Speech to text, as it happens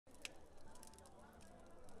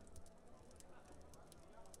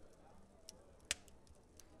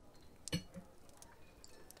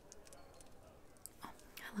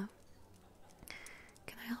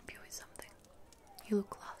You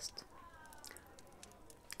look lost.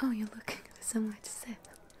 Oh, you're looking for somewhere to sit.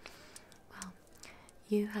 Well,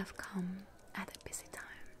 you have come at a busy time,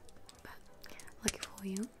 but lucky for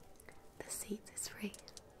you, the seat is free.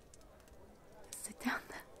 Sit down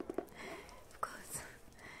then. Of course.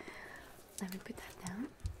 Let me put that down.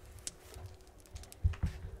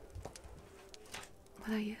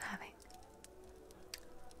 What are you having?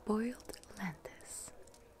 Boiled lentis.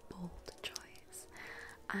 Bold choice.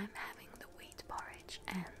 I'm having the wheat porridge,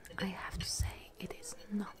 and I have to say it is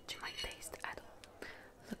not to my taste at all.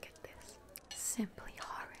 Look at this. Simply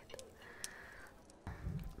horrid.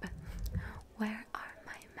 But where are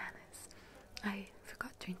my manners? I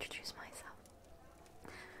forgot to introduce myself.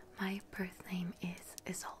 My birth name is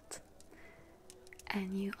Isolde,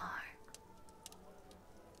 and you are.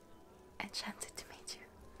 Enchanted to meet you.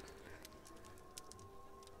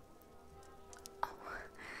 Oh,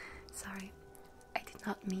 sorry, I did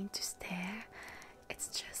not mean to stare. It's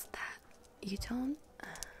just that you don't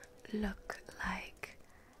look like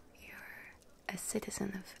you're a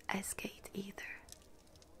citizen of Esgate either.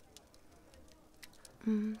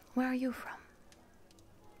 Where are you from?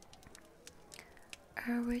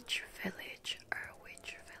 Erwich Village,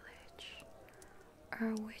 Erwich Village,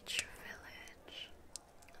 Erwich Village.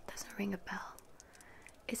 Doesn't ring a bell.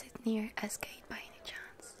 Is it near Esgate by any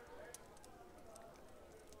chance?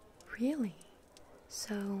 Really?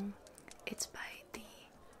 So it's by the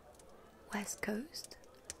west coast,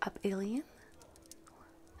 up Ilion?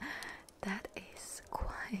 That is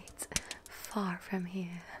quite far from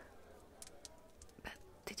here. But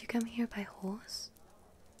did you come here by horse?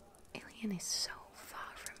 Ilion is so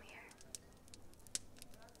far from here.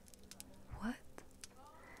 What?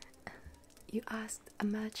 You asked a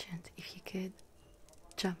merchant if you could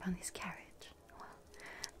jump on his carriage. Well,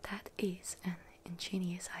 that is an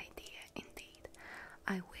ingenious idea indeed.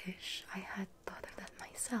 I wish I had thought of that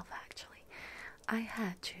myself, actually. I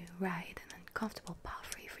had to ride an uncomfortable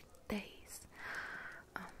palfrey for days.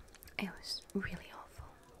 It was really awful.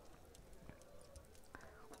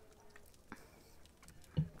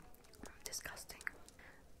 Disgusting.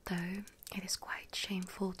 Though it is quite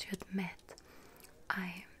shameful to admit,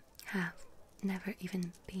 I have never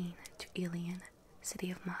even been to Ilion,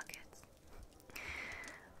 city of markets.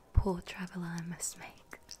 Poor traveller I must make.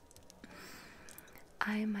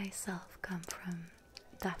 I myself come from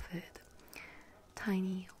Dafford,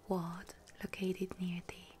 tiny ward located near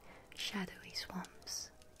the shadowy swamps,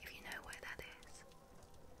 if you know where that is.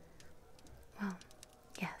 Well,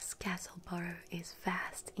 yes, Castleborough is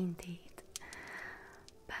vast indeed,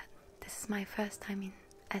 but this is my first time in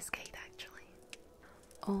Esgate actually.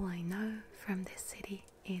 All I know from this city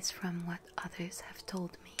is from what others have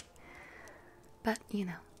told me. But you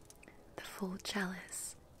know, the full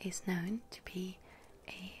chalice is known to be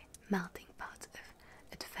a melting pot of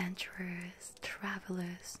adventurers,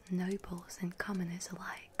 travelers, nobles and commoners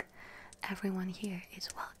alike. Everyone here is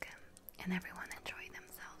welcome and everyone enjoy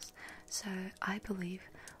themselves. So I believe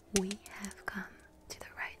we have come to the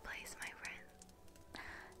right place, my friend.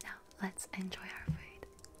 Now let's enjoy our food,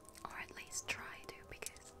 or at least try to,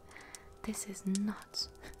 because this is not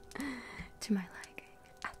to my liking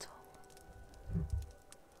at all.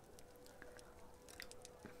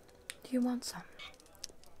 Do you want some?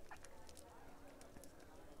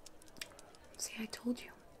 See, I told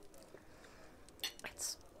you.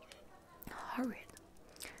 It's horrid.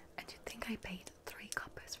 And you think I paid 3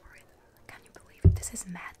 coppers for it? Can you believe it? This is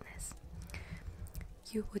madness.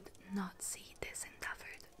 You would not see this in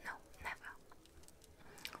Dafford. No,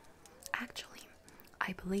 never. Actually,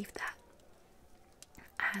 I believe that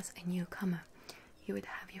as a newcomer, you would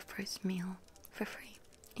have your first meal for free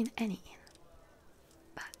in any inn.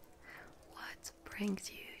 But what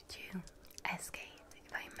brings you to Esgate,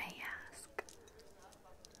 if I may ask?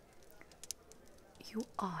 You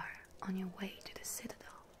are on your way to the Citadel.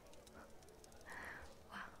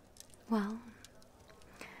 Well,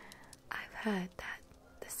 I've heard that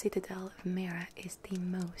the Citadel of Mira is the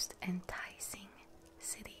most enticing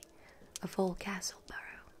city of all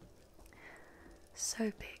Castleborough.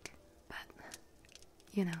 So big, but,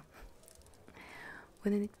 you know,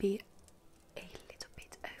 wouldn't it be a little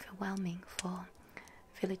bit overwhelming for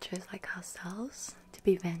villagers like ourselves to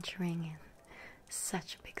be venturing in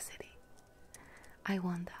such a big city? I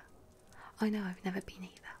wonder. I know I've never been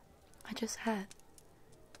either. I just heard.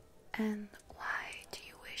 And why do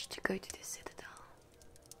you wish to go to the Citadel?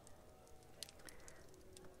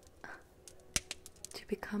 To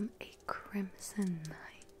become a Crimson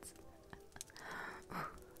Knight.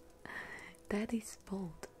 That is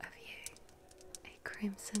bold of you. A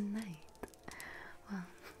Crimson Knight. Well,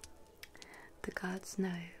 the gods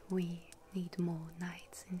know we need more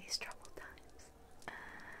knights in these troubled times.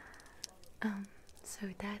 So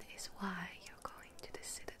that is why you're going to the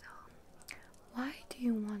Citadel. Why do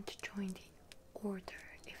you want to join the Order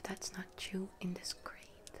if that's not too indiscreet?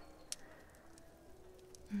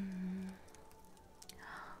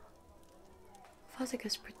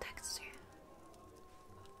 Fozzigus protects you.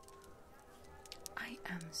 I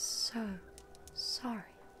am so sorry.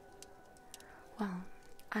 Well,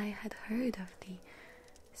 I had heard of the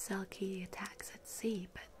Selkie attacks at sea,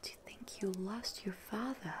 but to think you lost your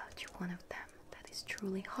father to one of them, that is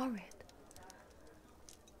truly horrid.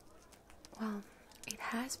 Well, it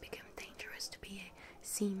has become dangerous to be a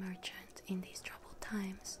sea merchant in these troubled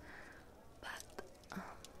times, but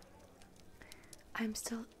I'm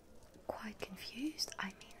still quite confused. I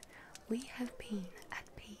mean, we have been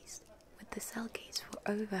at peace with the Selkies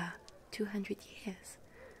for over 200 years.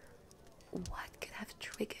 What could have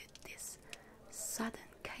triggered this sudden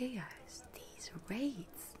chaos, these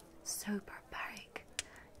raids, so barbaric?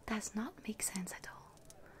 Does not make sense at all.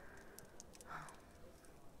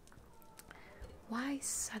 Why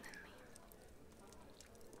suddenly?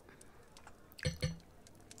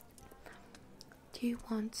 Do you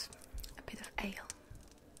want a bit of ale?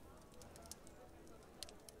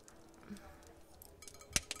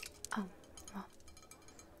 Oh, well,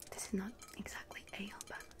 this is not exactly ale,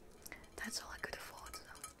 but that's all I could afford, so.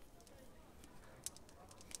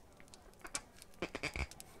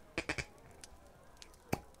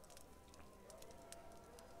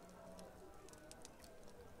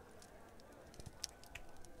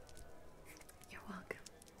 You're welcome.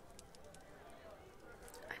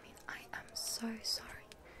 I mean, I am so sorry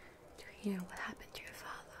to hear what happened to your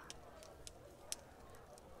father.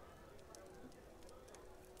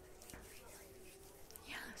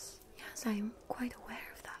 Yes, I am quite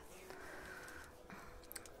aware of that.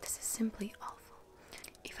 This is simply awful.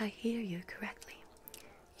 If I hear you correctly,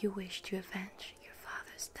 you wish to avenge your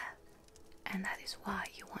father's death, and that is why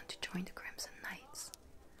you want to join the Crimson Knights.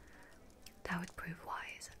 That would prove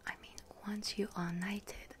wise. I mean, once you are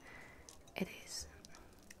knighted, it is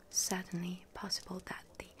certainly possible that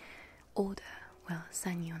the Order will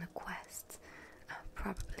send you on a quest,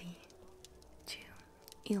 probably to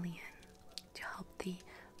Ilion, to help the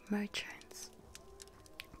merchants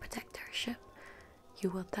protect their ship. You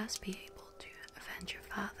will thus be able to avenge your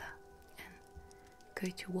father and go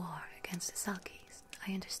to war against the Selkies.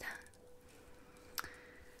 I understand.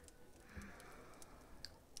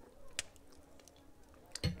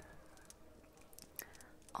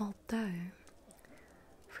 Although,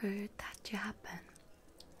 for that to happen,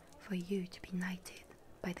 for you to be knighted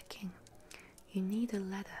by the king, you need a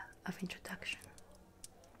letter of introduction.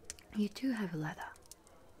 You do have a letter,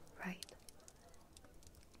 right?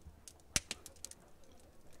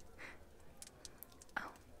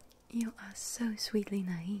 Oh, you are so sweetly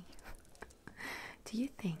naive. Do you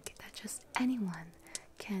think that just anyone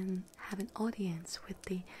can have an audience with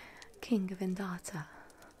the King of Endata?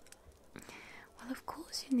 Well, of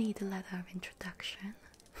course you need a letter of introduction.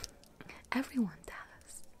 Everyone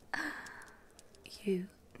does. You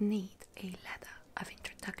need a letter of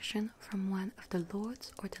introduction from one of the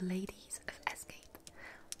lords or the ladies of Esgate.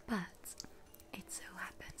 But it so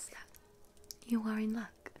happens that you are in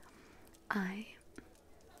luck. I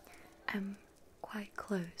am quite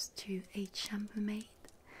close to a chambermaid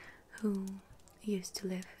who used to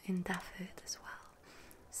live in Dafford as well.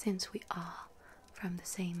 Since we are from the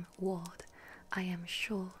same ward, I am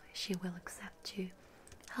sure she will accept to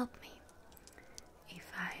help me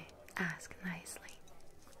if I ask nicely.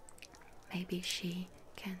 Maybe she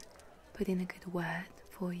can put in a good word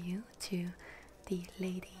for you to the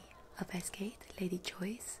Lady of Esgate, Lady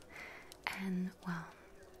Joyce, and, well,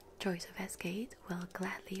 Joyce of Esgate will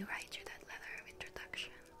gladly write you that letter of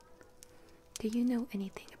introduction. Do you know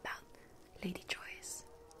anything about Lady Joyce?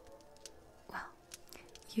 Well,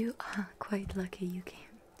 you are quite lucky you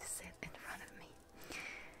came to sit in front of me.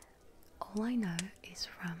 All I know is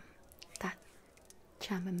from that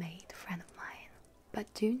chambermaid friend of mine,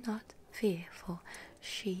 but do not fear, for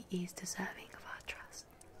she is deserving of our trust.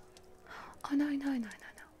 Oh, no.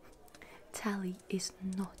 Tally is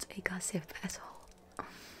not a gossip at all.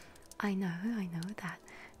 I know that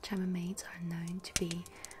chambermaids are known to be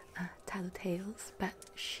tattletales, but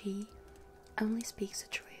she only speaks the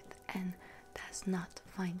truth and does not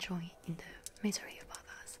find joy in the misery of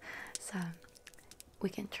others, so we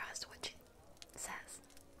can trust what she says.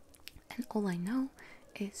 And all I know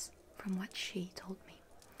is from what she told me.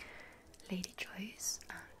 Lady Joyce,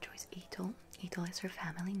 Joyce Ethel is her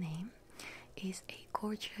family name, is a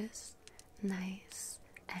gorgeous, nice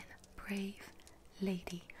and brave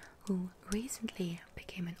lady who recently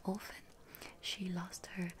became an orphan she lost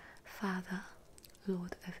her father,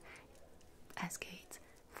 Lord of Asgate,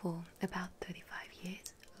 for about 35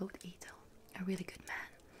 years, Lord Edel, a really good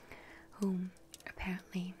man, whom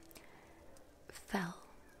apparently fell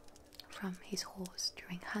from his horse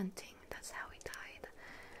during hunting. That's how he died.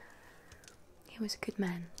 He was a good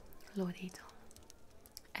man, Lord Edel,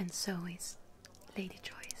 and so is Lady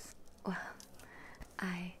Joyce. Well,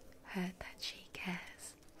 I heard that she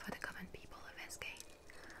cares for the common people of Esgate.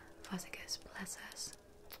 Vossigus, bless us.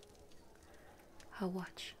 Her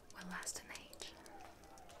watch will last an age.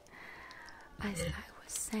 As I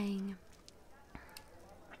was saying,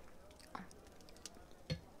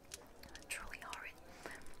 truly horrid.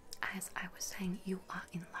 As I was saying, you are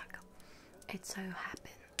in luck. It so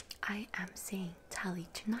happened I am seeing Tally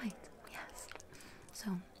tonight. Yes,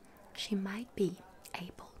 so she might be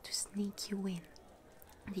able to sneak you in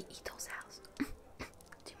the Edel's house.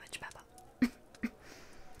 Too much pepper.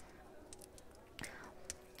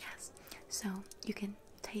 Yes, so you can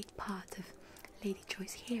take part of Lady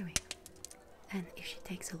Joy's hearing, and if she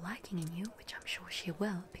takes a liking in you, which I'm sure she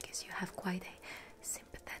will because you have quite a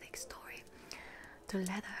sympathetic story, the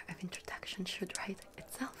letter of introduction should write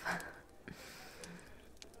itself.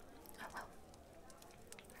 Oh well.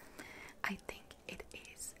 I think it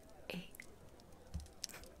is a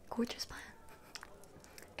gorgeous plan.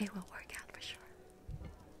 It will work out for sure.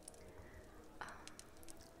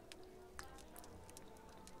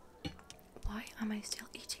 Why am I still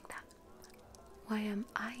eating that? Why am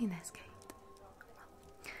I in Esgate?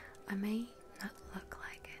 Well, I may not look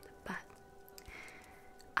like it, but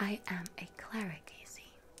I am a cleric, you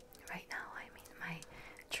see. Right now I'm in my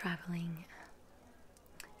traveling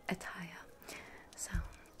attire, so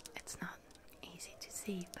it's not easy to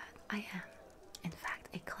see, but I am, in fact,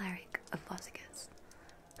 a cleric of Vossigus.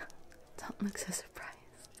 Don't look so surprised.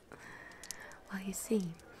 Well, you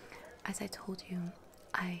see, as I told you,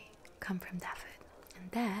 I come from Daffod,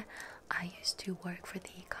 and there I used to work for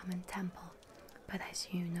the Common Temple. But as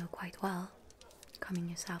you know quite well, coming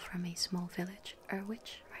yourself from a small village,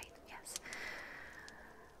 Erwich, right? Yes.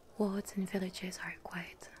 Wards and villages are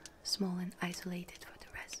quite small and isolated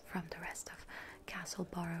from the rest of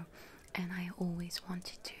Castleborough, and I always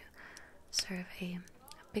wanted to serve a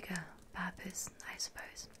bigger purpose, I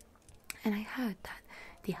suppose. And I heard that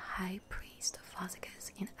the High Priest of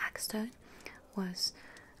Vossigus in Axstone was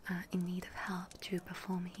in need of help to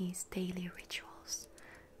perform his daily rituals.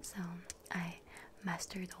 So I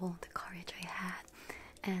mustered all the courage I had,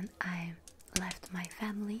 and I left my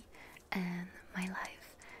family and my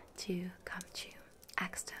life to come to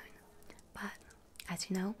Axstone. But as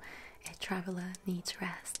you know, a traveler needs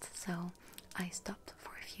rest, so I stopped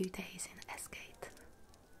for a few days in Esgate.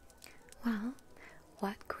 Well,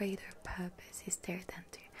 what greater purpose is there than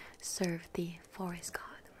to serve the forest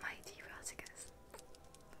god, mighty Vossigus?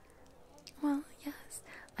 Well, yes,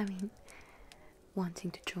 I mean,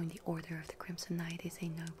 wanting to join the Order of the Crimson Knight is a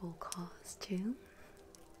noble cause too,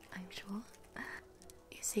 I'm sure.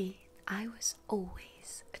 You see, I was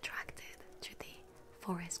always attracted to the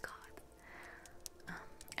forest god,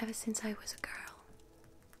 ever since I was a girl.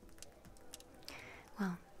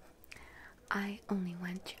 Well, I only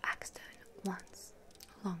went to Axstone once,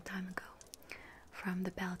 a long time ago. From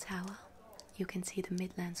the bell tower, you can see the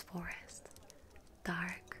Midlands forest,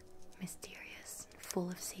 dark, mysterious, and full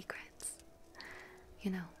of secrets.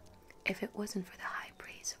 You know, if it wasn't for the High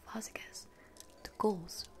Priest of Vossigus, the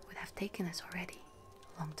ghouls would have taken us already,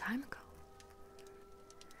 a long time ago.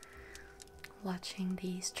 Watching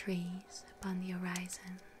these trees upon the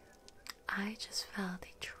horizon, I just felt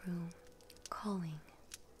a true calling,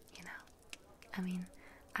 you know. I mean,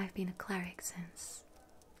 I've been a cleric since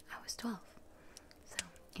I was 12, so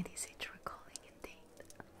it is a true calling indeed.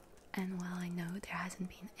 And while I know there hasn't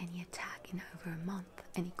been any attack in over a month,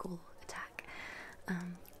 any ghoul attack,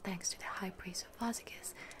 thanks to the High Priest of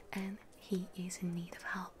Vossigus, and he is in need of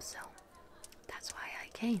help, so that's why I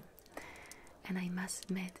came. And I must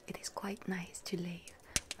admit, it is quite nice to leave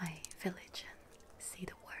my village and see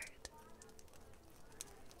the world.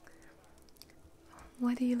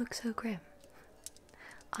 Why do you look so grim?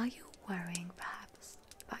 Are you worrying, perhaps,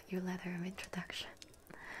 about your letter of introduction?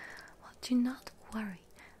 Well, do not worry.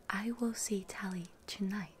 I will see Tally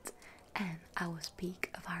tonight, and I will speak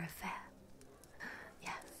of our affair.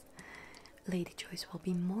 Yes, Lady Joyce will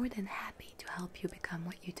be more than happy to help you become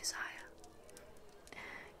what you desire.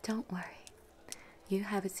 Don't worry. You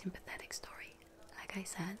have a sympathetic story. Like I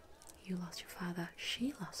said, you lost your father,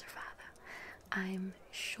 she lost her father. I'm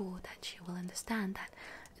sure that she will understand that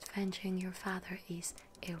avenging your father is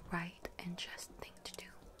a right and just thing to do.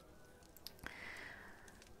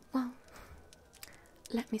 Well,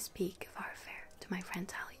 let me speak of our affair. to my friend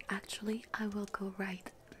Tally. Actually, I will go right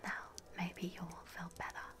now. Maybe you will feel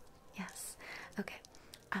better. Yes. Okay.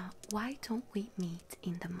 Why don't we meet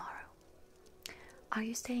in the morrow? Are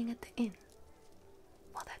you staying at the inn?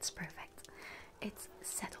 Well, that's perfect. It's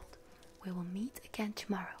settled. We will meet again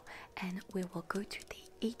tomorrow and we will go to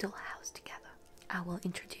the Edel house together. I will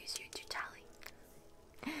introduce you to Tally.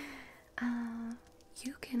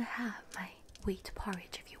 You can have my wheat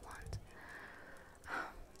porridge if you want.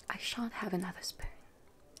 I shan't have another spoon.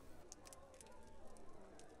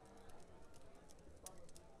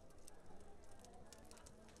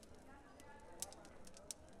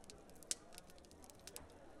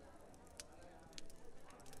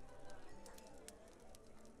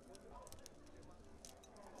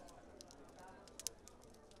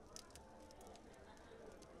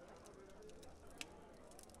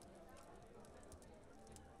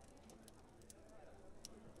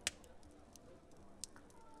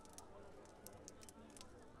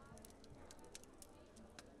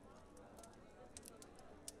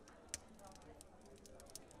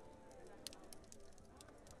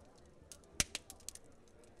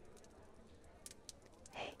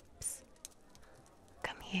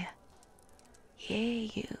 Here. Yeah,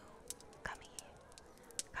 you. Come here.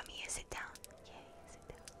 Come here, sit down. Yeah, sit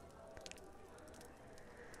down.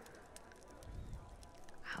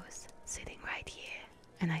 I was sitting right here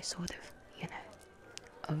and I sort of,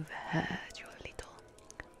 overheard your little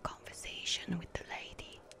conversation with the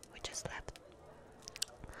lady who just left.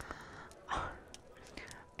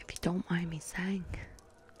 If you don't mind me saying,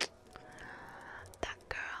 that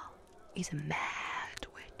girl is a mad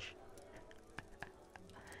witch.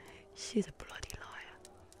 She's a bloody liar.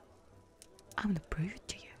 I'm gonna prove it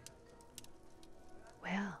to you.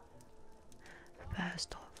 Well,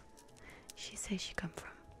 first off, she says she come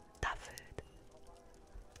from Dafford.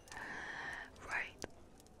 Right.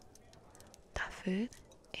 Dafford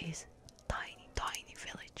is a tiny, tiny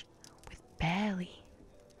village with barely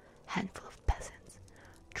a handful of peasants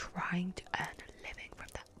trying to earn a living from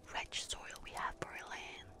that rich soil we have for our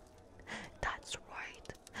land. That's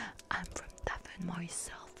right. I'm from Dafford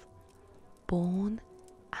myself. Born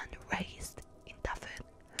and raised in Dafford.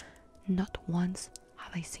 Not once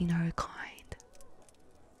have I seen her kind.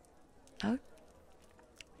 No,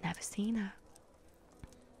 never seen her.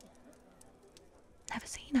 Never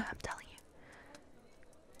seen her, I'm telling you.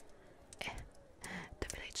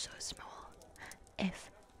 The village so small.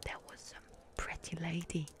 If there was some pretty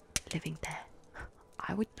lady living there,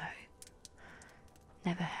 I would know.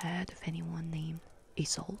 Never heard of anyone named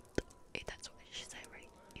Isolde. That's what she said, right?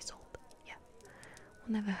 Isolde. Yeah. Well,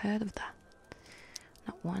 never heard of that.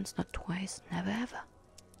 Not once, not twice, never ever.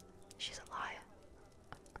 She's a liar.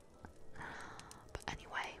 But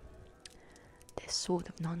anyway, this sort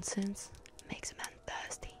of nonsense makes a man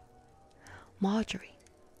thirsty. Marge.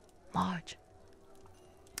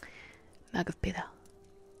 Mug of bitter.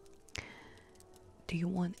 Do you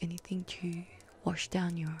want anything to wash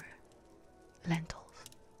down your lentils?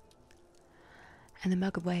 And a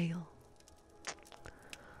mug of ale.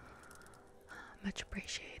 Much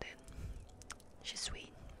appreciated. She's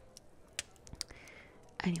sweet.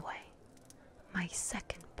 Anyway, my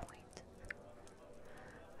second point.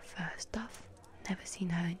 First off, never seen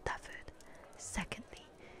her in Dafford. Secondly,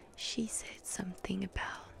 she said something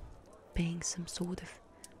about being some sort of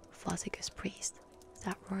Fossigus priest. Is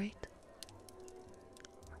that right?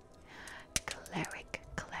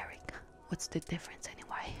 Cleric. What's the difference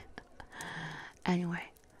anyway? Anyway,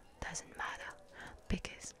 doesn't matter.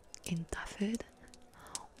 Because in Dafford,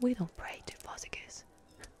 we don't pray to Fossigus.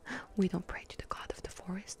 We don't pray to the god of the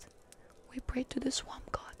forest. We pray to the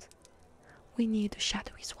swamp god. We need the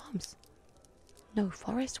shadowy swamps. No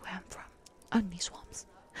forest where I'm from, only swamps.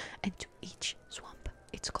 And to each swamp,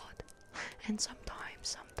 its god. And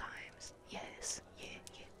sometimes, yes,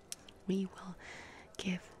 we will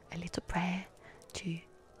give a little prayer to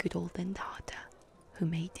good old Dendata, who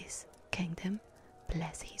made this kingdom,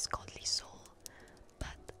 bless his godly soul.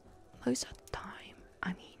 But most of the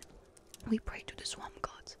time, we pray to the swamp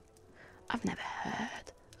gods. I've never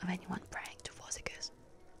heard of anyone praying to Fossigus.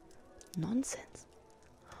 Nonsense.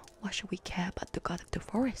 Why should we care about the god of the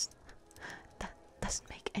forest? That doesn't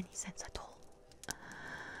make any sense at all.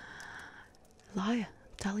 Liar,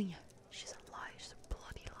 I'm telling you. She's a liar, she's a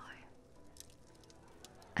bloody liar.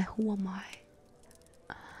 And who am I?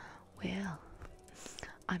 Well,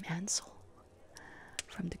 I'm Ansel,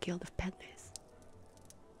 from the Guild of Peddlers.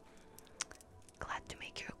 Glad to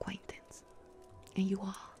make your acquaintance. And you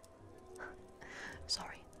are?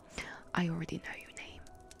 Sorry, I already know your name.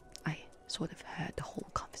 I sort of heard the whole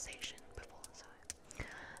conversation before, so.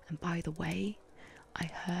 And by the way, I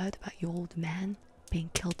heard about your old man being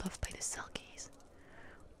killed off by the Selkies.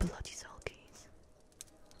 Bloody Selkies.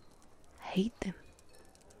 Hate them.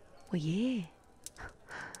 Well, yeah.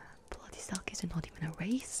 Bloody Selkies are not even a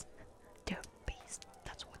race. They're beasts.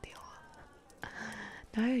 That's what they are.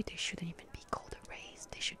 No, they shouldn't even be called a race.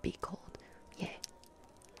 They should be called, yeah,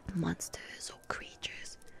 monsters or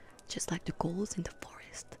creatures. Just like the ghouls in the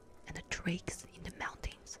forest and the drakes in the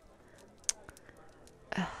mountains.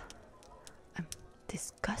 I'm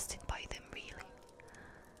disgusted by them, really.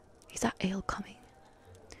 Is that ale coming?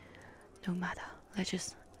 No matter, let's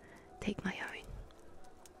just take my own.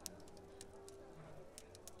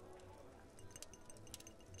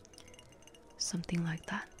 Something like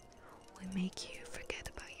that will make you forget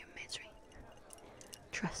about your misery.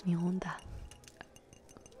 Trust me on that.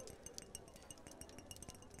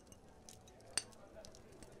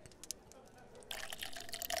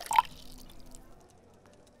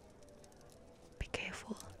 Be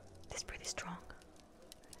careful, it's pretty strong.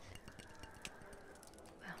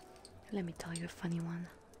 Well, let me tell you a funny one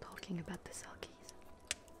talking about the Selkies.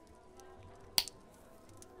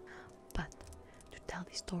 But to tell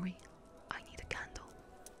this story, I need a candle.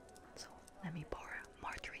 So let me borrow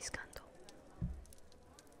Marjorie's candle.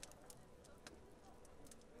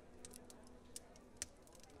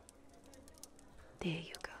 There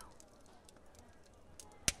you go.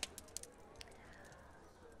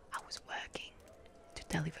 I was working to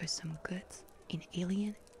deliver some goods in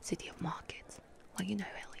Alien, City of Markets. Well, you know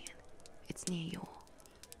Alien. It's near your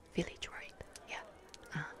village, right? Yeah.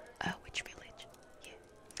 Which village? Yeah.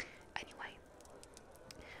 Anyway,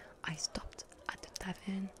 I stopped at the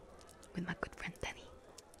tavern with my good friend Danny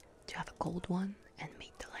to have a cold one and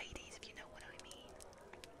meet the ladies, if you know what I mean.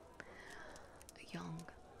 A young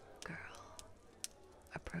girl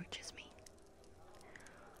approaches me.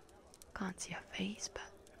 Can't see her face,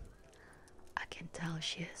 but I can tell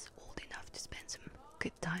she is old enough to spend some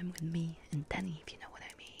good time with me and Danny, if you know what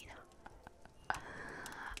I mean.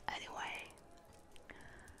 Anyway,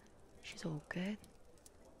 she's all good.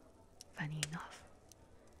 Funny enough,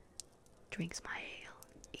 drinks my ale,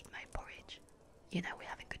 eat my porridge. You know, we're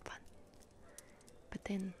having good fun. But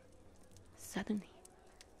then, suddenly,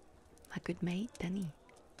 my good mate Danny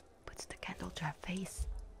puts the candle to her face.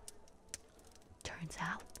 Turns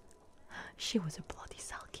out, she was a bloody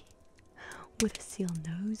Selkie, with a seal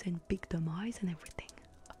nose and big dumb eyes and everything.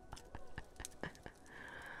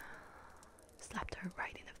 Slapped her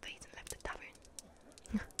right in the face and left the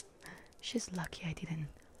tavern. She's lucky I didn't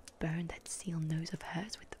burn that seal nose of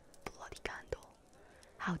hers with the bloody candle.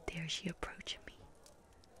 How dare she approach me?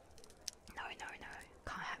 No,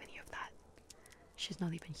 can't have any of that. She's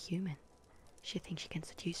not even human. She thinks she can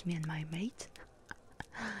seduce me and my mate.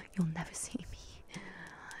 You'll never see me,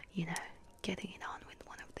 you know, getting it on with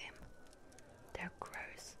one of them. They're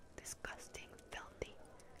gross, disgusting, filthy.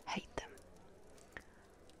 Hate them.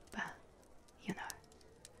 But, you know,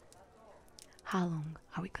 how long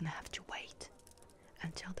are we gonna have to wait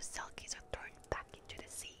until the Selkies are thrown back into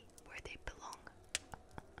the sea where they belong?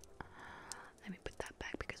 Let me put that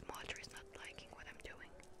back because Marjorie's not liking what I'm doing.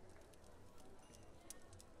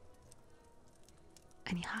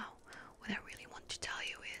 Anyhow, what I really want to tell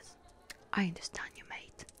you is, I understand you,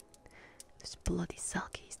 mate. Those bloody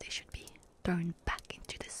Selkies, they should be thrown back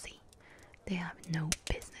into the sea. They have no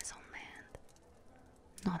business on land.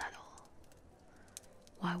 Not at all.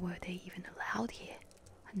 Why were they even allowed here?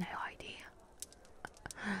 I had no idea.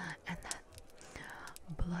 And that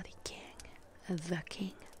bloody king, the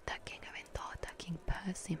king of Endor, King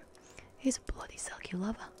Persim, he's a bloody Selkie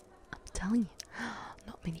lover. I'm telling you,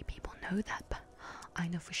 not many people know that, but I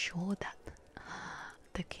know for sure that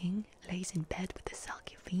the king lays in bed with the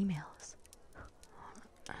Selkie females.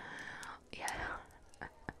 Yeah.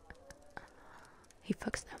 He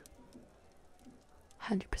fucks them.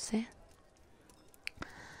 100%.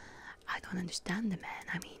 I don't understand the man.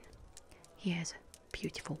 I mean, he has a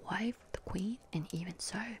beautiful wife, the queen, and even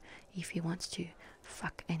so, if he wants to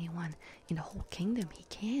fuck anyone in the whole kingdom, he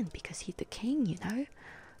can, because he's the king, you know?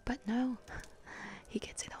 But no, he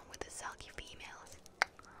gets it on with the Selkie females.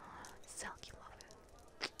 Selkie lover.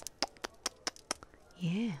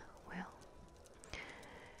 Yeah, well,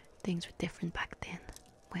 things were different back then,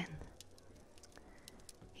 when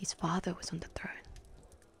his father was on the throne.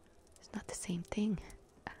 It's not the same thing.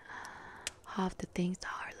 Half the things that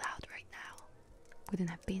are allowed right now wouldn't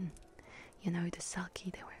have been, you know, the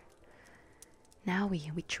Selkie. They were. Now we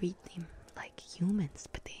treat them like humans,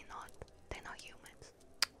 but they're not humans.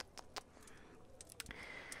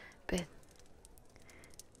 But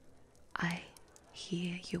I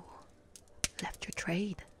hear you left your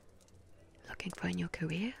trade, looking for a new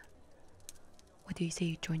career. What do you say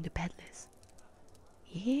you join the peddlers?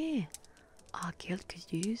 Yeah, our guild could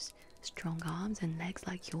use strong arms and legs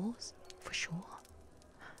like yours, for sure.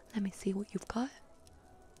 Let me see what you've got.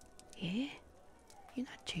 Yeah, you're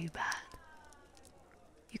not too bad.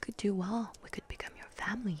 You could do well. We could become your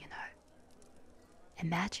family, you know.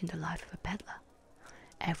 Imagine the life of a peddler.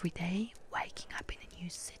 Every day, waking up in a new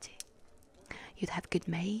city. You'd have good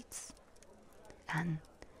mates, and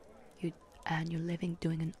you'd earn your living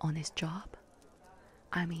doing an honest job.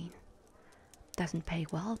 I mean, doesn't pay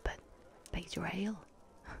well, but pays your ale.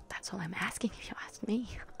 That's all I'm asking if you ask me.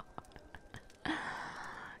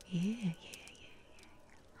 Yeah.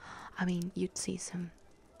 I mean, you'd see some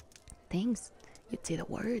things. You'd see the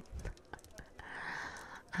word.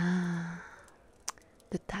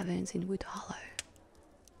 The taverns in Wood Hollow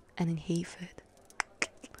and in Hayford.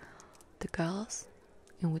 The girls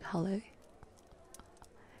in Wood Hollow,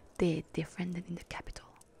 they're different than in the capital.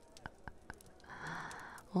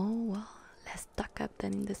 Oh well, less stuck up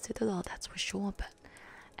than in the Citadel, that's for sure, but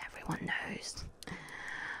everyone knows.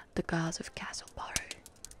 The girls of Castleborough,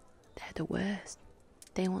 they're the worst.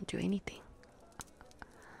 They won't do anything.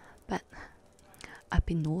 But up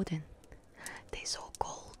in Northern, they're so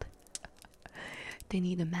cold. They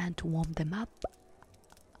need a man to warm them up.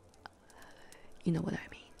 You know what I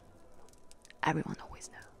mean? Everyone always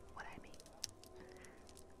knows what I mean.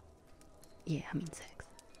 Yeah, I mean sex.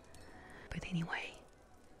 But anyway,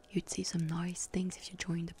 you'd see some nice things if you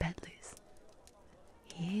joined the peddlers.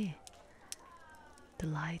 Yeah. The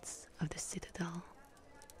lights of the Citadel,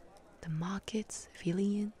 the markets of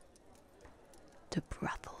Ilion, the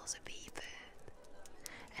brothels of Everd,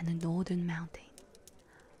 and the northern mountain.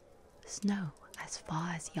 Snow as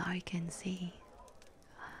far as the eye can see.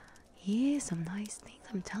 Yeah, some nice things,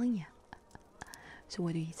 I'm telling you. So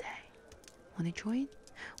what do you say? Want to join?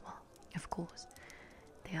 Well, of course,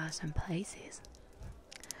 there are some places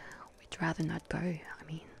we'd rather not go. I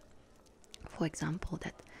mean, for example,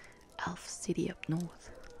 that elf city up north.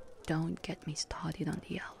 Don't get me started on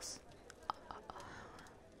the elves.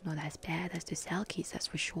 Not as bad as the Selkies, that's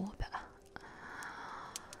for sure, but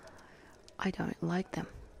I don't like them.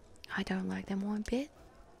 I don't like them one bit.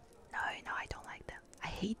 No, I don't like them. I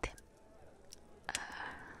hate them.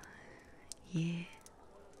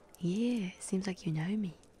 Yeah, seems like you know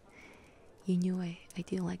me. You knew I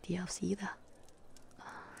didn't like the elves either.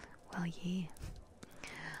 Well, yeah.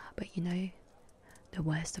 But you know, the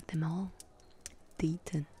worst of them all,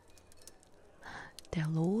 Deaton. Their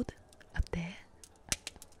lord up there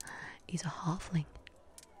is a halfling.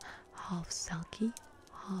 Half Selkie,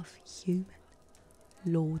 half human.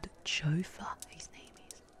 Lord Jofa, his name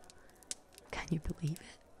is. Can you believe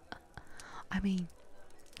it? I mean,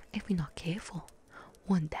 if we're not careful,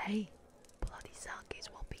 one day, bloody Selkies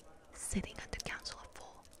will be sitting at the Council of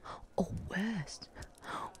Four. Or worse,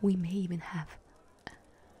 we may even have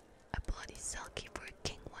a bloody Selkie for a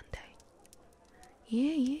king one day.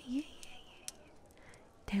 Yeah.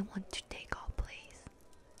 They want to take our place.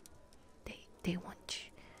 They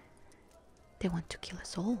want to kill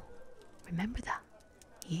us all. Remember that?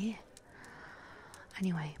 Yeah.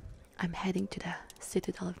 Anyway, I'm heading to the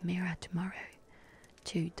Citadel of Mira tomorrow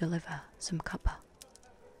to deliver some copper.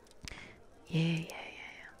 Yeah.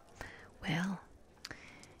 Well,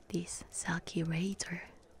 these Selkie raids are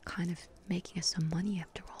kind of making us some money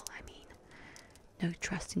after all. I mean, no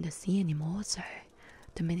trust in the sea anymore, so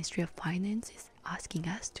the Ministry of Finance is asking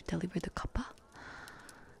us to deliver the copper.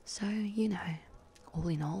 So, you know, all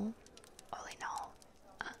in all,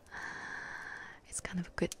 it's kind of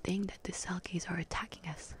a good thing that the Selkies are attacking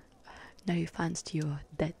us. No offense to your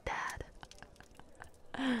dead dad.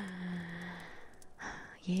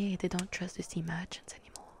 Yeah, they don't trust the sea merchants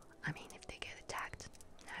anymore. I mean, if they get attacked,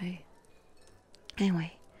 no.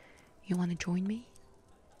 Anyway, you want to join me?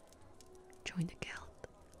 Join the guild.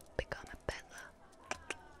 Become a peddler.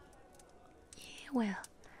 Yeah, well,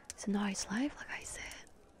 it's a nice life, like I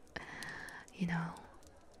said. You know,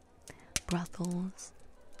 brothels.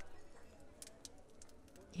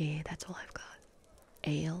 Yeah, that's all I've got.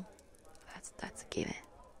 Ale. That's a given.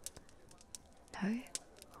 No?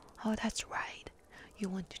 Oh, that's right. You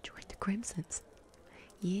want to join the Crimsons.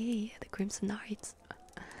 Yeah, the Crimson Knights.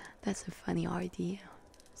 That's a funny idea.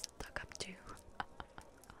 Stuck up to.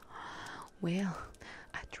 Well,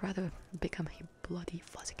 I'd rather become a bloody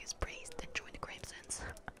Fuzzicus priest than join the Crimsons.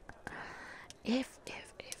 If I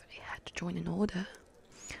had to join an order,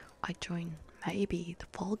 I'd join maybe the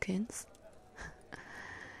Falcons.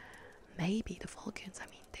 Maybe the Falcons, I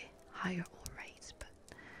mean, they're higher all race, but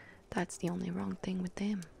that's the only wrong thing with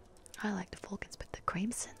them. I like the Falcons, but the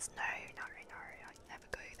Crimsons, no, I'd never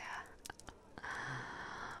go there.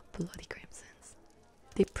 Bloody Crimsons.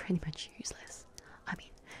 they're pretty much useless. I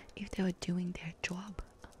mean, if they were doing their job,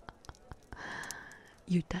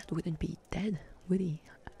 your dad wouldn't be dead, would he?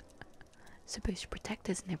 Supposed to protect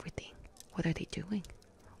us and everything. What are they doing?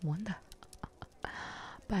 Wonder.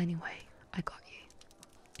 But anyway, I got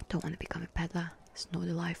you. Don't want to become a peddler. It's not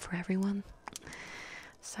the life for everyone.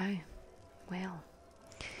 So, well,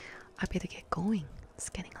 I better get going. It's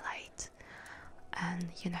getting late. And,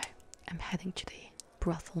 I'm heading to the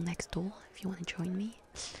brothel next door if you want to join me.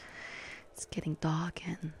 It's getting dark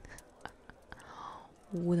and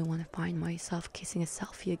wouldn't want to find myself kissing a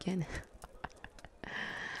selfie again.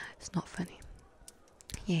 It's not funny.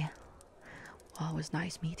 Yeah. Well, it was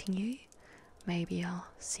nice meeting you. Maybe I'll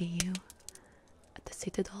see you at the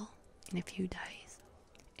Citadel in a few days.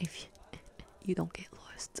 If you don't get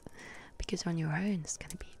lost. Because on your own it's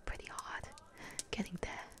gonna be pretty hard getting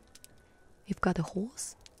there. You've got a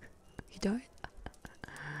horse? You don't?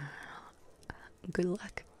 Good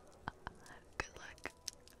luck. Good luck.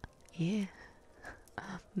 Yeah.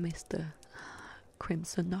 Mr.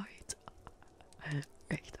 Crimson Knight. Right.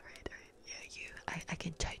 Yeah, you. I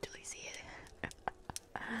can totally see it.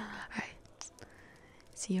 Alright.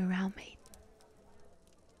 See you around, mate.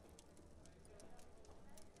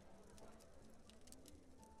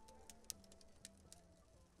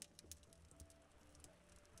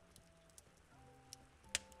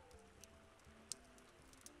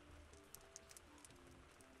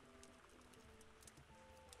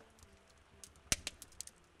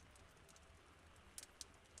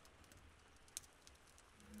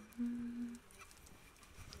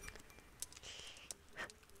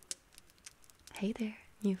 Hey there,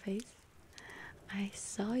 new face. I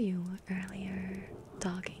saw you earlier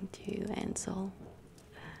talking to Ansel.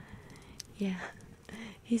 Yeah,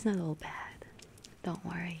 he's not all bad. Don't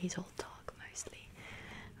worry, he's all talk mostly.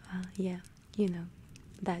 Yeah,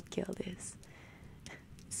 that guild is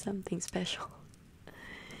something special.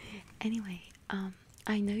 Anyway,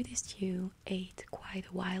 I noticed you ate quite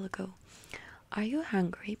a while ago. Are you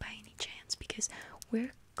hungry by any chance? Because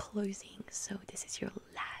we're closing, so this is your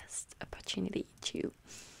last opportunity to,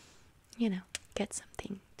 get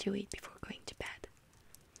something to eat before going to bed.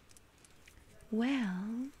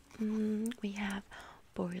 Well, we have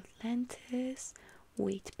boiled lentils,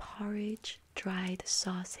 wheat porridge, dried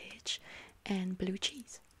sausage, and blue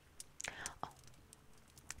cheese. Oh,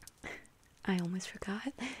 I almost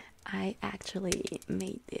forgot. I actually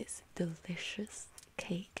made this delicious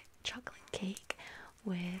cake, chocolate cake,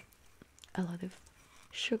 with a lot of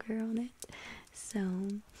sugar on it. So,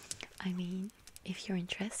 I mean, if you're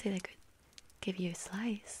interested, I could give you a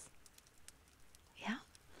slice. Yeah?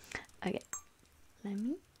 Okay, let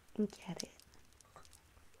me get it.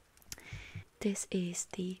 This is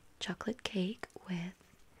the chocolate cake with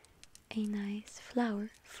a nice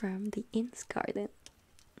flower from the inn's garden.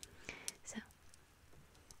 So,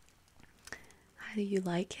 how do you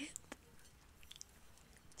like it?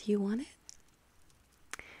 Do you want it?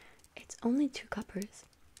 It's only 2 coppers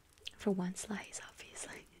for 1 slice,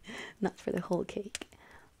 obviously, not for the whole cake.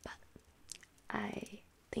 But I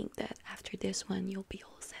think that after this one, you'll be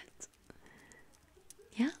all set.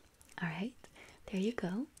 Yeah? Alright, there you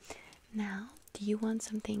go. Now, do you want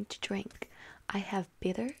something to drink? I have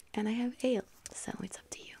bitter and I have ale, so it's up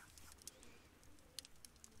to you.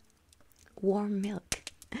 Warm milk.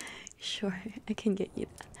 Sure, I can get you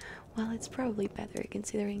that. Well, it's probably better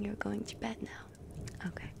considering you're going to bed now.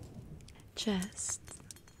 Okay. Just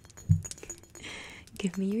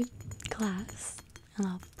give me your glass and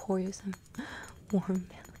I'll pour you some warm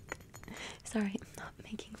milk. Sorry, I'm not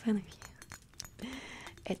making fun of you.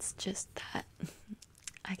 It's just that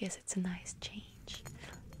I guess it's a nice change,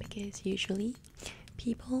 because usually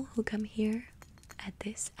people who come here at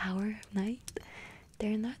this hour of night,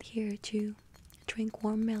 they're not here to drink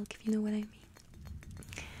warm milk, if you know what I mean.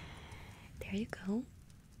 There you go.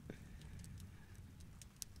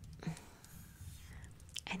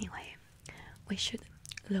 Anyway, we should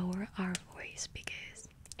lower our voice because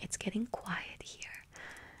it's getting quiet here.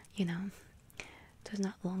 It was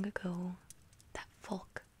not long ago that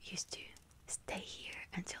folk used to stay here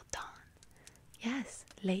until dawn. Yes,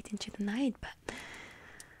 late into the night, but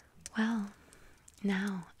well,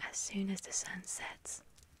 now as soon as the sun sets,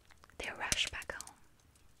 they rush back home.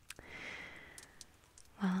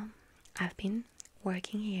 Well, I've been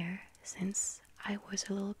working here since I was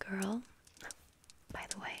a little girl. By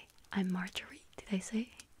the way, I'm Marjorie. Did I say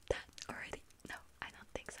that already? No, I don't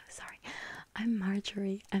think so. Sorry. I'm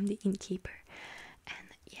Marjorie. I'm the innkeeper. And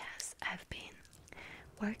yes, I've been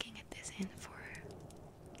working at this inn for,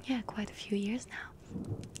 quite a few years now.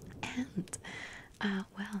 And,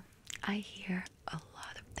 well, I hear a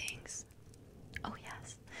lot of things. Oh yes,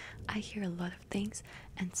 I hear a lot of things,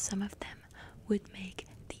 and some of them would make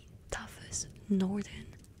the toughest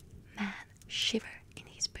northern man shiver in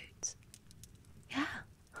his boots. Yeah,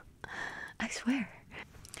 I swear.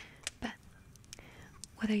 But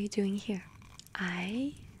what are you doing here?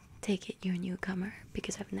 I take it you're a newcomer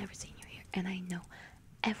because I've never seen you here, and I know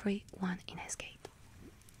everyone in his gate.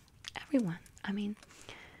 Everyone. I mean,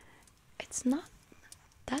 it's not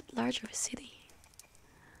that large of a city.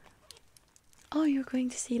 Oh, you're going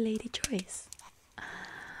to see Lady Joyce.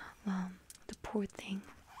 Well, the poor thing.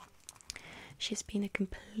 She's been a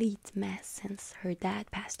complete mess since her dad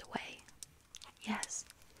passed away. Yes.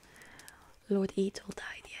 Lord Ethel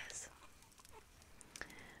died, yes.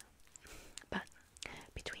 But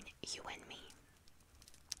between you and me,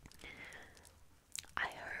 I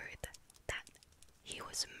heard that he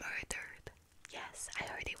was murdered. Yes, I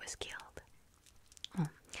heard he was killed. Oh,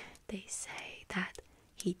 they say that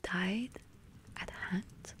he died at a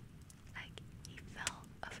hunt. Like, he fell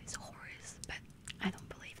off his horse, but I don't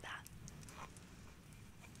believe that.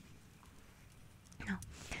 No,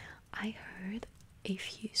 I heard a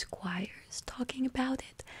few squires talking about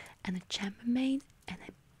it, and a chambermaid and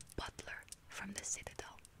a butler from the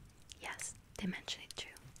Citadel. Yes, they mention it too.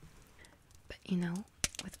 But you know,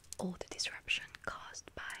 with all the disruption caused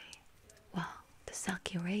by, well, the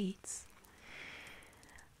Selkie raids,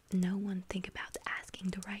 no one think about asking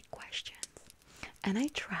the right questions. And I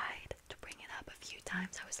tried to bring it up a few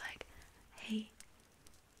times. I was like, hey,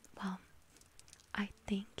 well, I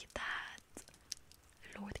think that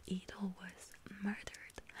Lord Ethel was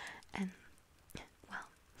murdered. And, well,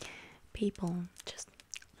 people just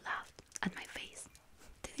laughed at my face.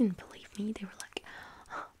 They didn't believe me. They were like,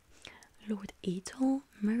 oh, Lord Ethel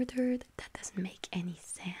murdered? That doesn't make any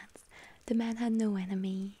sense. The man had no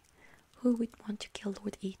enemy. Who would want to kill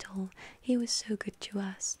Lord Ethel? He was so good to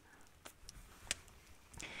us.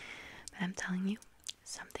 But I'm telling you,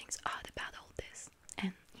 something's odd about all this.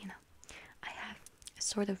 And, you know, I have a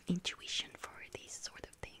sort of intuition for these sort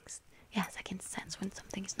of things. Yes, I can sense when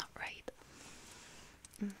something is not right.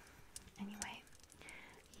 Anyway,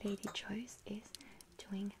 Lady Joyce is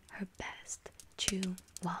doing her best to,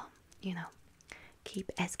 well, you know,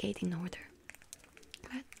 keep Esgate in order.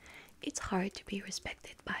 But it's hard to be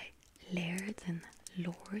respected by lairds and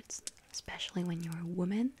lords, especially when you're a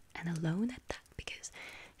woman and alone at that, because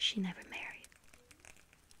she never married.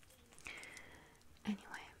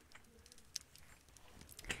 Anyway,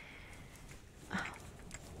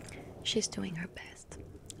 she's doing her best.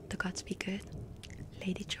 The gods be good.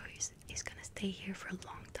 Lady Joyce is gonna stay here for a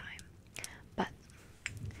long time. But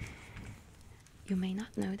you may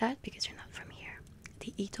not know that because you're not from here.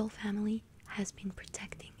 The Ethel family has been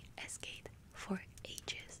protecting Esgate for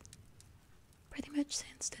ages. Pretty much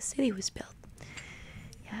since the city was built.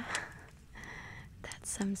 Yeah, that's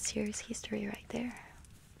some serious history right there.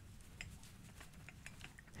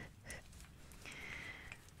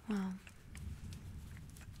 Well,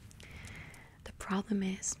 the problem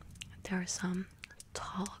is there are some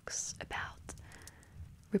talks about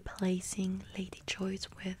replacing Lady Joyce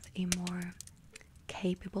with a more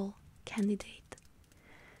capable candidate.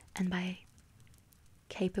 And by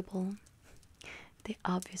capable, they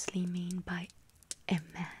obviously mean by a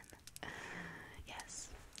man. Yes,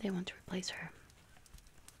 they want to replace her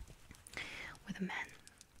with a man.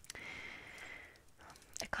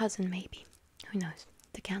 A cousin, maybe. Who knows?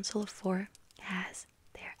 The Council of Four has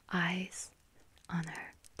their eyes on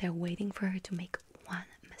her. They're waiting for her to make one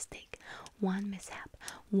mistake, one mishap,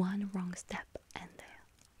 one wrong step, and they'll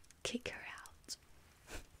kick her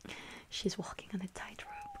out. She's walking on a tightrope.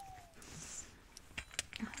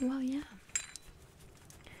 Well, yeah.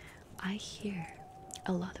 I hear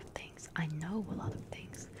a lot of things. I know a lot of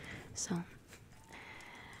things. So,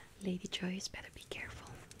 Lady Joyce better be careful.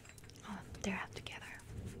 Oh, they're out together.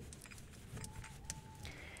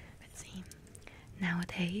 But see,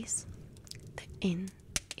 nowadays, the inn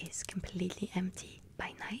is completely empty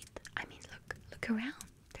by night. I mean, look around.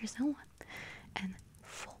 There's no one. And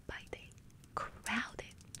full by day.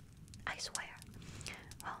 Crowded. I swear.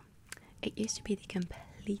 Well, it used to be the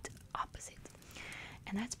complete opposite.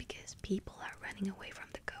 And that's because people are running away from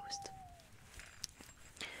the coast.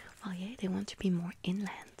 Well, yeah, they want to be more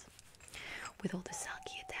inland. With all the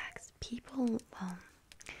Selkie attacks, people, well,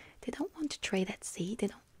 they don't want to trade at sea. They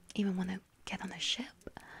don't even want to get on a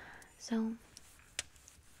ship. So,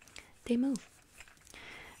 they move.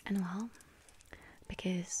 And well,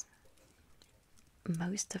 because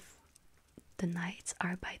most of the nights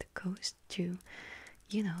are by the coast to,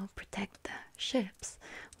 you know, protect the ships,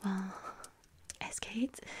 well,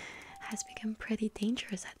 Esgate has become pretty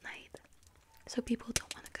dangerous at night. So people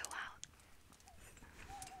don't want to go out.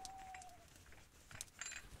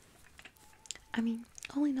 I mean,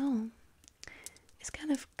 all in all, it's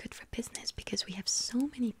kind of good for business because we have so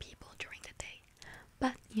many people during the day.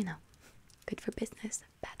 But, you know, good for business,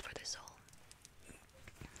 bad for the soul.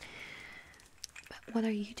 But what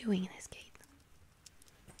are you doing in this gate?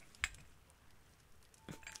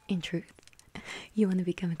 In truth, you want to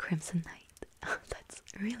become a Crimson Knight. Oh, that's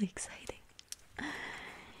really exciting.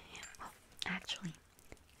 Well, actually,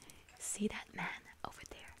 see that man over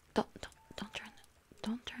there?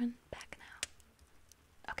 Don't turn back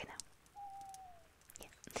now. Okay, now. Yeah.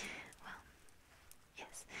 Well,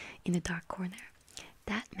 yes, in the dark corner,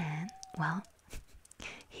 that man. Well,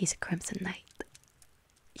 he's a Crimson Knight.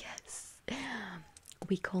 Yes,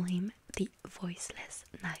 we call him the Voiceless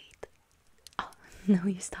Knight. Oh, no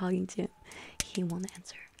use talking to him. He won't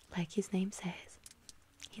answer. Like his name says,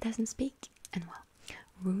 he doesn't speak. And well,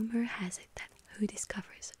 rumor has it that who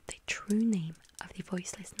discovers the true name of the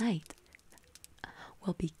Voiceless Knight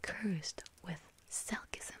will be cursed with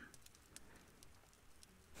Selkism.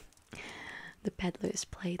 The peddlers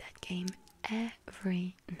play that game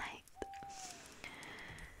every night.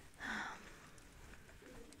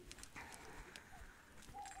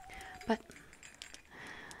 But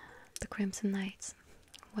the Crimson Knights,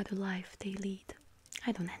 what a life they lead.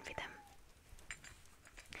 I don't envy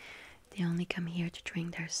them. They only come here to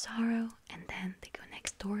drink their sorrow, and then they go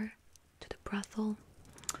next door to the brothel.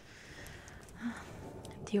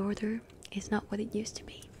 The order is not what it used to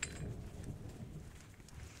be.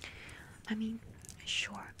 I mean,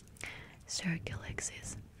 sure, Sir Gilix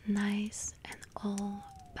is nice and all,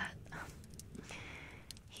 but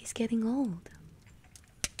he's getting old.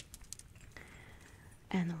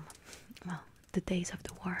 And, well, the days of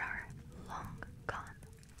the war are long gone.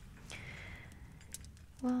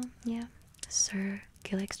 Well, yeah, Sir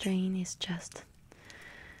Gilextrain is just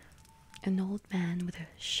an old man with a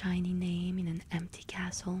shiny name in an empty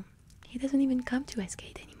castle. He doesn't even come to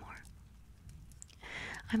Esgate anymore.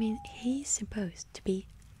 I mean, he's supposed to be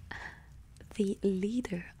the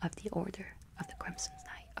leader of the Order of the Crimson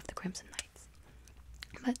Knights,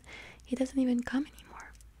 but he doesn't even come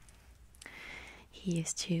anymore. He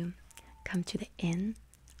used to come to the inn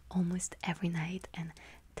almost every night and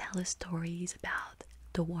tell us stories about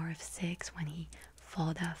the War of Six when he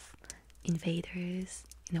fought off invaders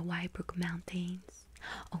in the Wybrook Mountains.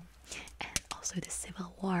 Oh, and also the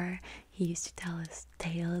Civil War. He used to tell us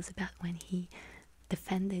tales about when he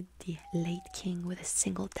defended the late king with a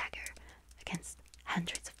single dagger against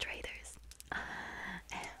hundreds of traitors.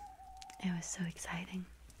 It was so exciting.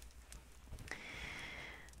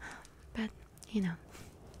 But, you know,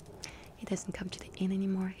 he doesn't come to the inn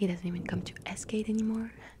anymore. He doesn't even come to Esgate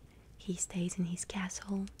anymore. He stays in his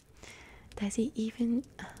castle. Does he even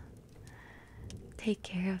take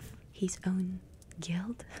care of his own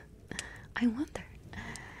guild? I wonder.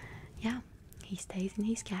 Yeah, he stays in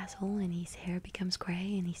his castle and his hair becomes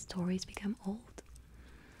grey and his stories become old.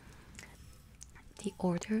 The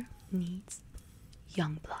Order needs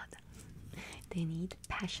young blood. They need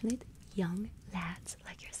passionate young lads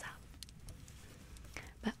like yourself.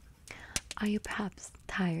 But are you perhaps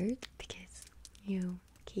tired because you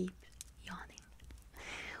keep yawning?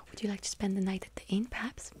 Would you like to spend the night at the inn,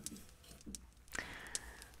 perhaps?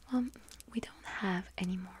 We don't have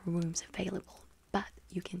any more rooms available, but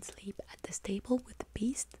you can sleep at the stable with the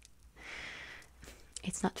beast.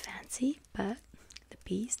 It's not fancy, but the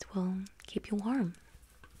beast will keep you warm.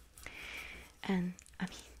 And, I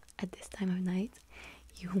mean, at this time of night,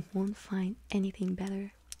 you won't find anything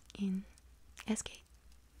better in Esgate.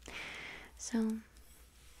 So,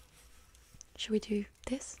 should we do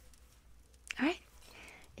this? Alright,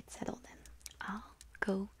 it's settled then. I'll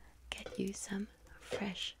go get you some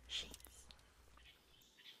fresh sheets.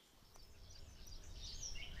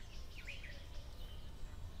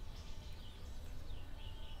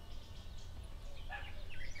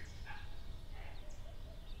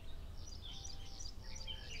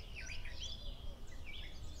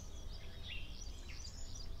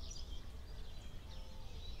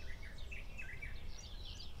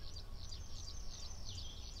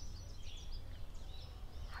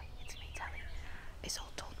 Hi, it's me, Tally. Isol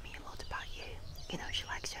told me a lot about you. You know, she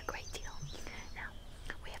likes you a great deal.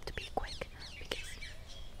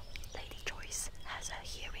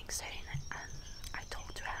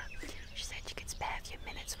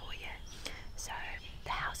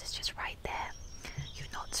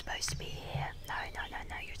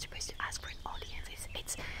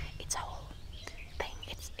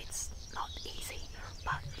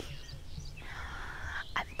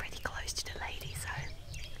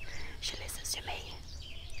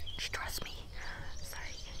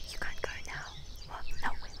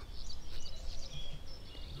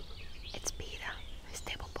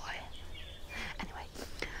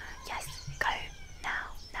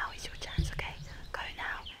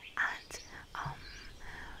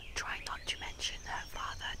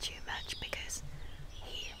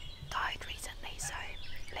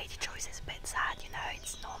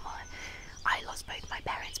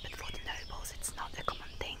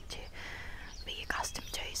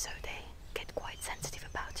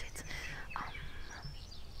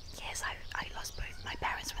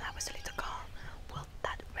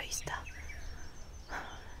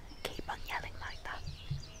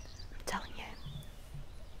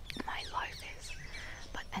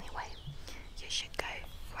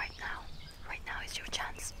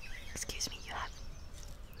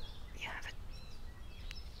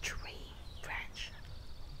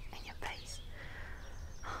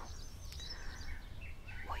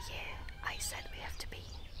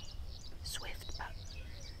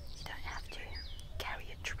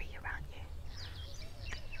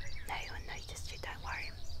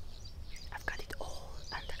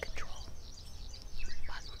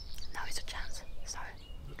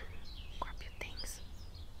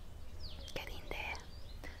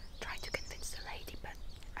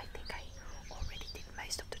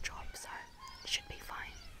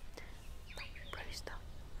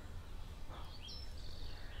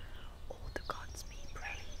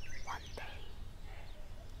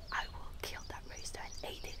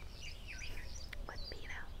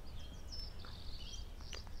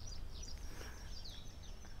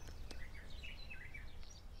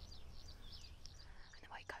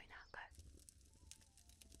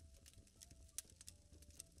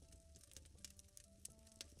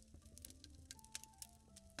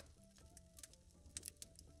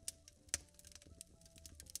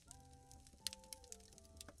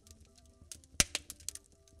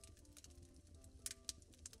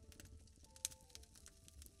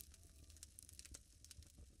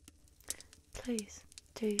 Please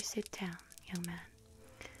do sit down, young man.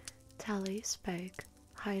 Tally spoke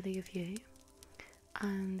highly of you,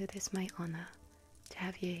 and it is my honor to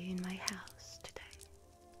have you in my house today.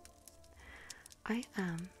 I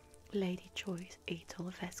am Lady Joyce Ethel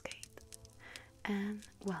of Esgate, and,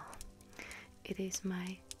 well, it is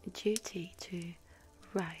my duty to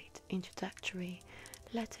write introductory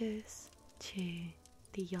letters to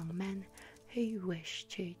the young men who wish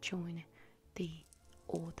to join the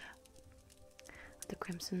Order. The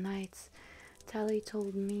Crimson Knights. Tally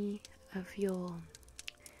told me of your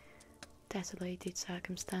desolated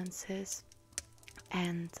circumstances,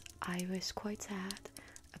 and I was quite sad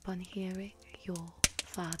upon hearing your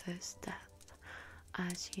father's death,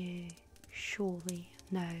 as you surely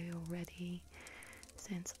know already,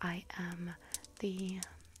 since I am the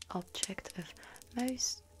object of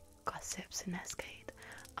most gossips in Esgate.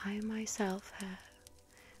 I myself have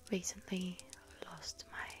recently lost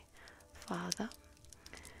my father,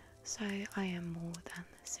 so I am more than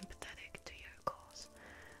sympathetic to your cause.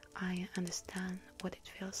 I understand what it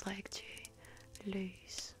feels like to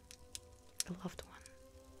lose a loved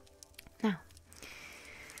one. Now,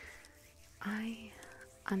 I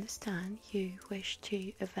understand you wish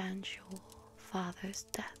to avenge your father's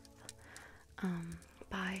death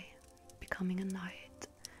by becoming a knight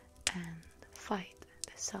and fight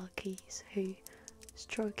the Selkies who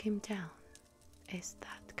struck him down. Is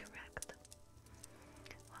that correct?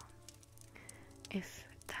 Well, if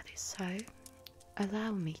that is so,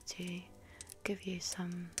 allow me to give you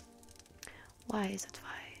some wise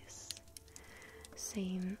advice.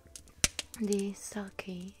 Seeing the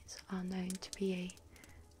Selkies are known to be a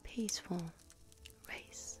peaceful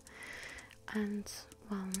race, and,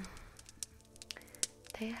 well,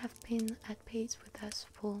 they have been at peace with us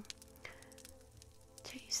for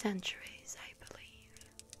 2 centuries, I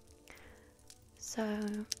believe.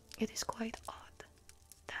 So it is quite odd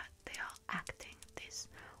that they are acting this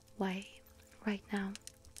way right now,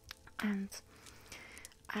 and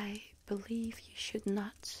I believe you should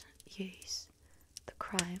not use the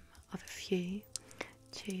crime of a few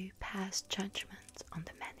to pass judgment on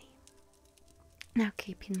the many. Now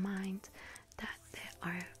keep in mind that there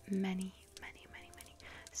are many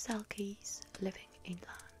Selkies living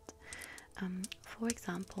inland. For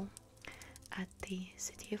example, at the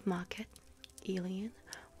city of Market, Elian,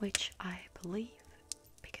 which I believe,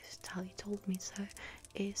 because Tally told me so,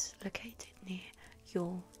 is located near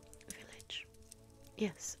your village.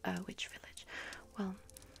 Yes, which village? Well,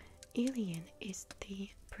 Elian is the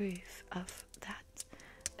proof of that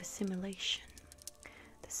assimilation.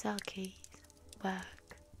 The Selkies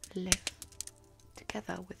work, live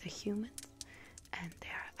together with the humans, and they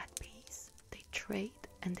are at peace. They trade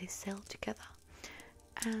and they sell together.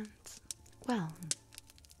 And, well,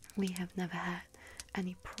 we have never had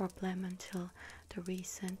any problem until the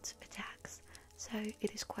recent attacks. So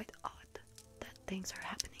it is quite odd that things are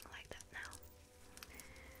happening like that now.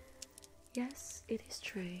 Yes, it is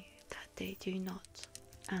true that they do not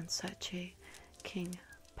answer to King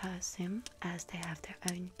Persim, as they have their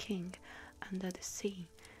own king under the sea,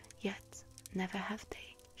 yet never have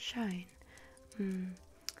they shown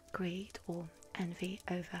greed or envy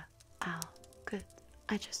over our good.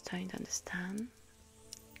 I just don't understand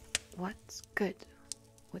what good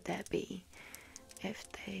would there be if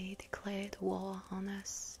they declared war on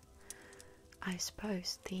us. I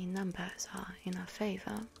suppose the numbers are in our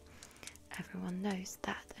favor. Everyone knows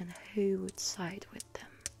that, and who would side with them?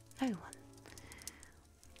 No one.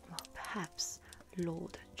 Well, perhaps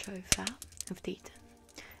Lord Jofa of Deaton,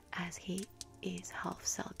 as he is half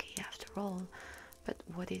Selkie after all, but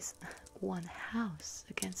what is one house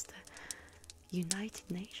against the United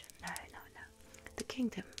Nation? No. The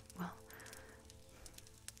kingdom will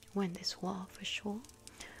win this war for sure.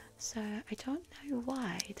 So I don't know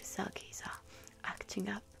why the Selkies are acting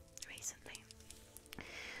up recently.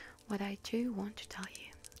 What I do want to tell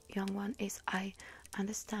you, young one, is I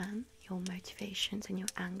understand your motivations and your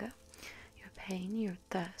anger, your pain, your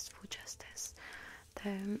thirst for justice.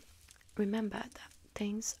 Though remember that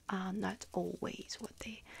things are not always what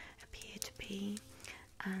they appear to be,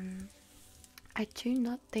 and I do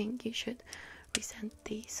not think you should resent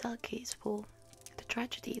the Selkies for the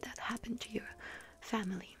tragedy that happened to your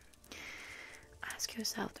family. Ask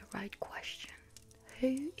yourself the right question.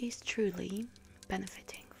 Who is truly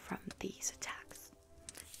benefiting from these attacks?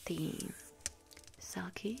 The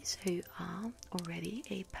Selkies, who are already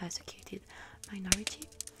a persecuted minority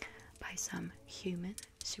by some human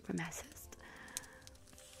supremacists,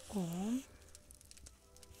 or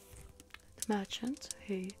the merchants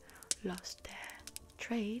who lost their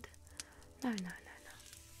trade? No.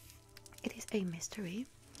 It is a mystery.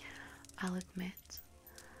 I'll admit.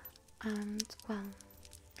 And, well,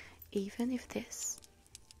 even if this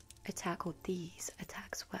attack or these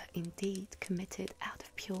attacks were indeed committed out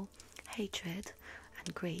of pure hatred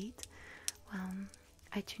and greed, well,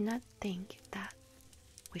 I do not think that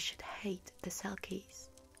we should hate the Selkies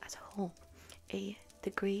as a whole. A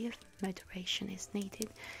degree of moderation is needed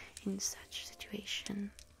in such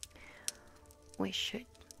situation. We should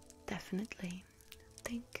definitely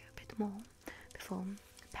think a bit more before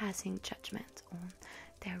passing judgment on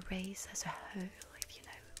their race as a whole, if you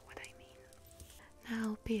know what I mean.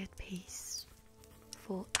 Now be at peace,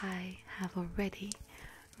 for I have already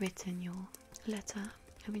written your letter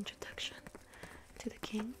of introduction to the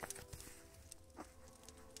king.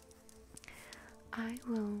 I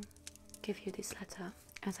will give you this letter,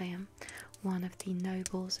 as I am one of the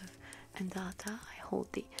nobles of Andata. I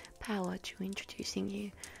hold the power to introducing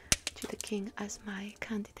you to the king as my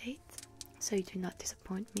candidate, so do not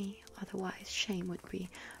disappoint me, otherwise shame would be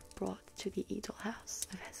brought to the Edel house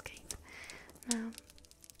of Hesgate. Now,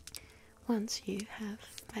 once you have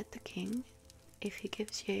met the king, if he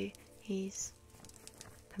gives you his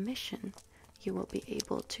permission, you will be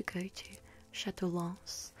able to go to Chateau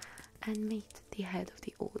Lance and meet the head of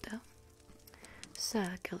the order,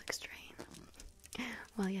 Sir Gilextrain.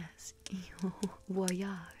 Well, yes, your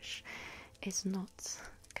voyage is not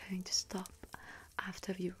going to stop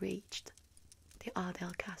after you reached the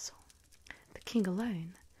Ardell castle. The king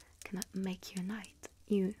alone cannot make you a knight.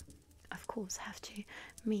 You, of course, have to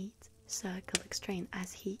meet Sir Gilextrain,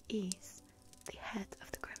 as he is the head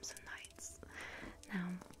of the Crimson Knights.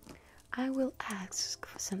 Now, I will ask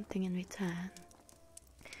for something in return.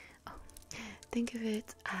 Oh, think of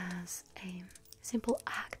it as a simple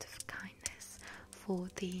act of kindness for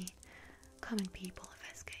the common people of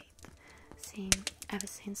Esgate. Ever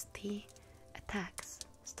since the attacks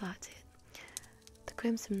started, the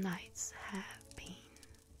Crimson Knights have been,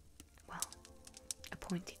 well,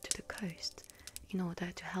 appointed to the coast in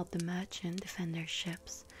order to help the merchant defend their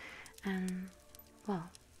ships, and, well,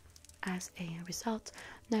 as a result,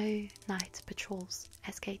 no knight patrols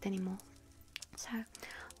Esgate anymore. So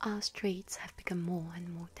our streets have become more and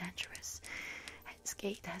more dangerous.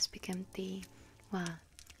 Esgate has become the, well,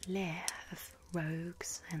 lair of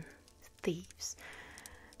rogues and thieves.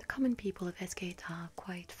 The common people of Esgate are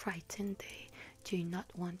quite frightened. They do not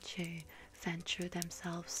want to venture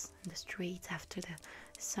themselves in the streets after the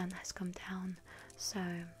sun has come down. So,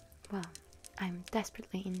 well, I'm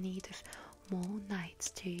desperately in need of more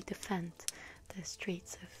knights to defend the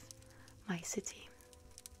streets of my city.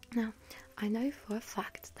 Now, I know for a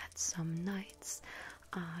fact that some knights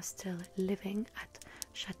are still living at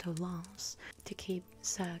Chateau Lance to keep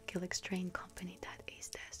Sir Gilextrain company. That is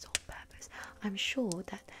their sole purpose. I'm sure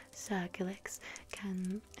that Sir Gilex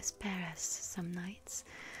can spare us some knights.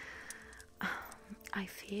 I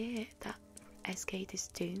fear that Esgate is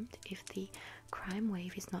doomed if the crime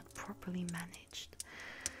wave is not properly managed,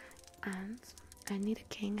 and only the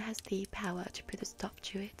king has the power to put a stop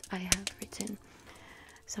to it. I have written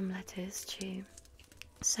some letters to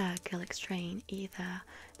Sir Gilextrain. Either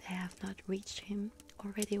they have not reached him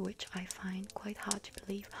already, which I find quite hard to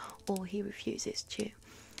believe, or he refuses to,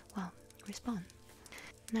 well, respond.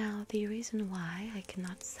 Now, the reason why I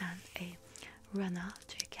cannot send a runner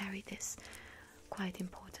to carry this quite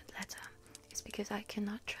important letter is because I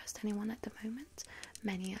cannot trust anyone at the moment.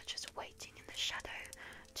 Many are just waiting in the shadow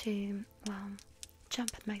to, well,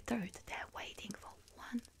 jump at my throat. They're waiting for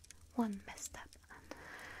one misstep.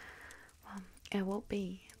 Well, it will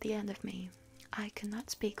be the end of me. I cannot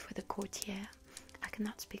speak for the courtier. I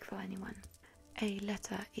cannot speak for anyone. A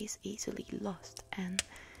letter is easily lost, and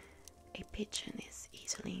a pigeon is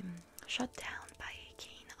easily shot down by a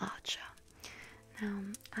keen archer. Now,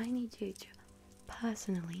 I need you to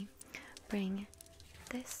personally bring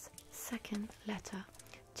this second letter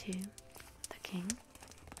to the king,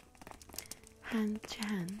 hand to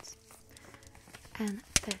hand, and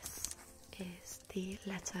this is the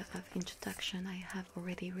letter of introduction I have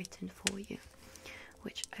already written for you,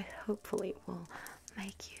 which I hopefully will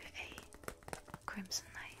make you a Crimson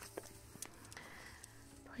Knight.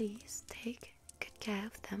 Please take good care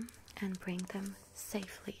of them and bring them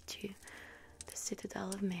safely to the Citadel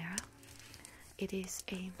of Mira. It is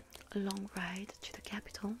a long ride to the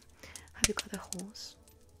capital. Have you got a horse?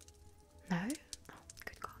 No? Oh,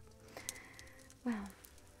 good God. Well,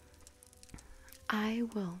 I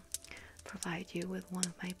will provide you with one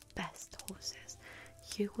of my best horses.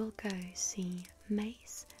 You will go see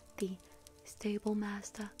Mace, the stable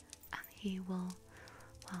master, and he will,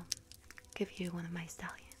 well, give you one of my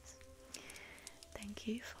stallions. Thank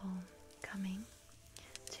you for coming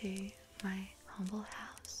to my humble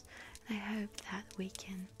house I hope that we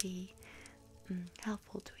can be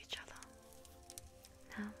helpful to each other.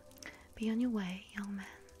 Now, be on your way, young man.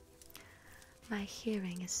 My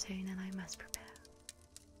hearing is soon and I must prepare.